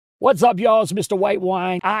What's up, y'all? It's Mr. White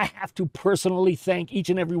Wine. I have to personally thank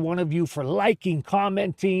each and every one of you for liking,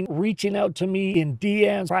 commenting, reaching out to me in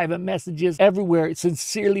DMs, private messages, everywhere.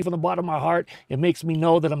 Sincerely, from the bottom of my heart, it makes me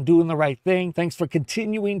know that I'm doing the right thing. Thanks for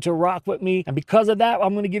continuing to rock with me. And because of that,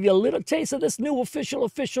 I'm going to give you a little taste of this new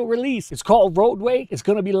official release. It's called Roadway. It's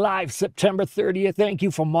going to be live September 30th. Thank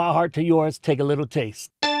you from my heart to yours. Take a little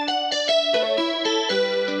taste.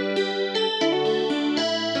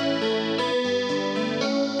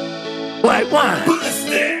 White wine.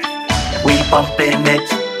 We bumpin' it,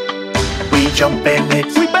 we jumpin' it,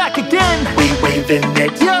 We back again. we waving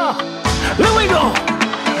it. Yeah, here we go.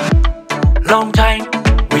 Long time,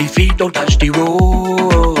 we feet don't touch the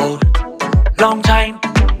road. Long time,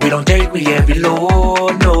 we don't take we heavy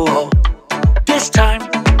load, no. This time,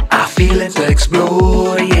 I feel it to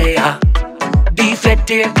explode, yeah.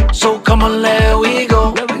 Defected, so come on, let we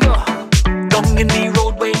go. There we go. Long in the road.